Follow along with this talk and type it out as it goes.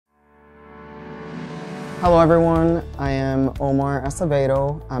Hello everyone, I am Omar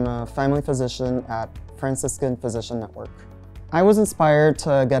Acevedo. I'm a family physician at Franciscan Physician Network. I was inspired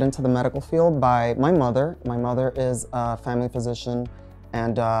to get into the medical field by my mother. My mother is a family physician,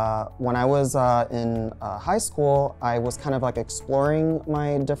 and when I was in high school, I was kind of like exploring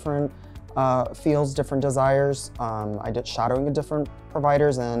my different fields, different desires. I did shadowing with different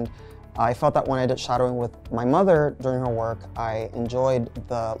providers, and I felt that when I did shadowing with my mother during her work, I enjoyed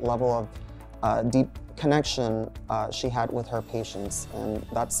the level of deep connection she had with her patients, and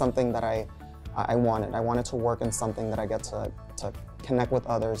that's something that I wanted. I wanted to work in something that I get to connect with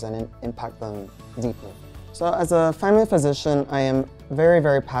others and impact them deeply. So as a family physician, I am very,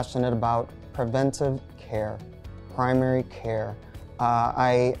 very passionate about preventive care, primary care.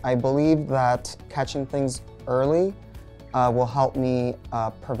 I believe that catching things early will help me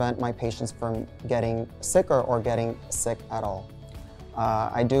prevent my patients from getting sicker or getting sick at all.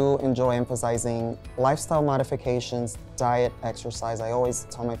 I do enjoy emphasizing lifestyle modifications, diet, exercise. I always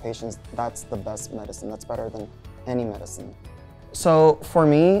tell my patients that's the best medicine. That's better than any medicine. So for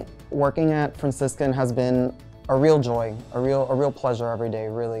me, working at Franciscan has been a real joy, a real pleasure every day,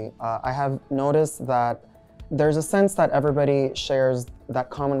 really. I have noticed that there's a sense that everybody shares that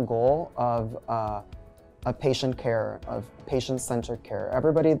common goal of patient care, of patient-centered care.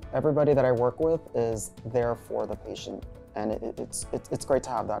 Everybody that I work with is there for the patient, and it's great to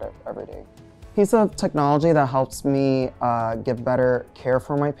have that every day. Piece of technology that helps me give better care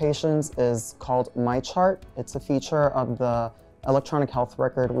for my patients is called MyChart. It's a feature of the electronic health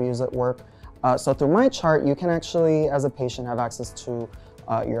record we use at work. So through MyChart, you can actually, as a patient, have access to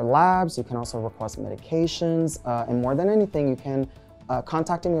your labs. You can also request medications, and more than anything, you can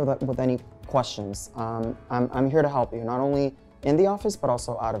contact me with any questions. I'm here to help you, not only in the office, but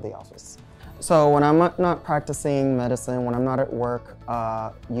also out of the office. So when I'm not practicing medicine, when I'm not at work,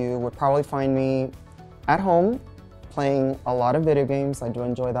 you would probably find me at home playing a lot of video games. I do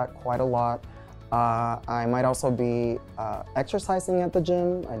enjoy that quite a lot. I might also be exercising at the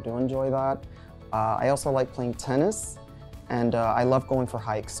gym. I do enjoy that. I also like playing tennis, and I love going for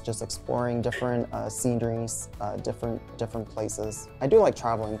hikes, just exploring different sceneries, different places. I do like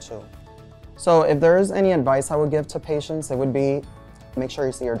traveling too. So if there is any advice I would give to patients, it would be make sure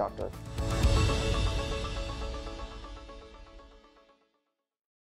you see your doctor.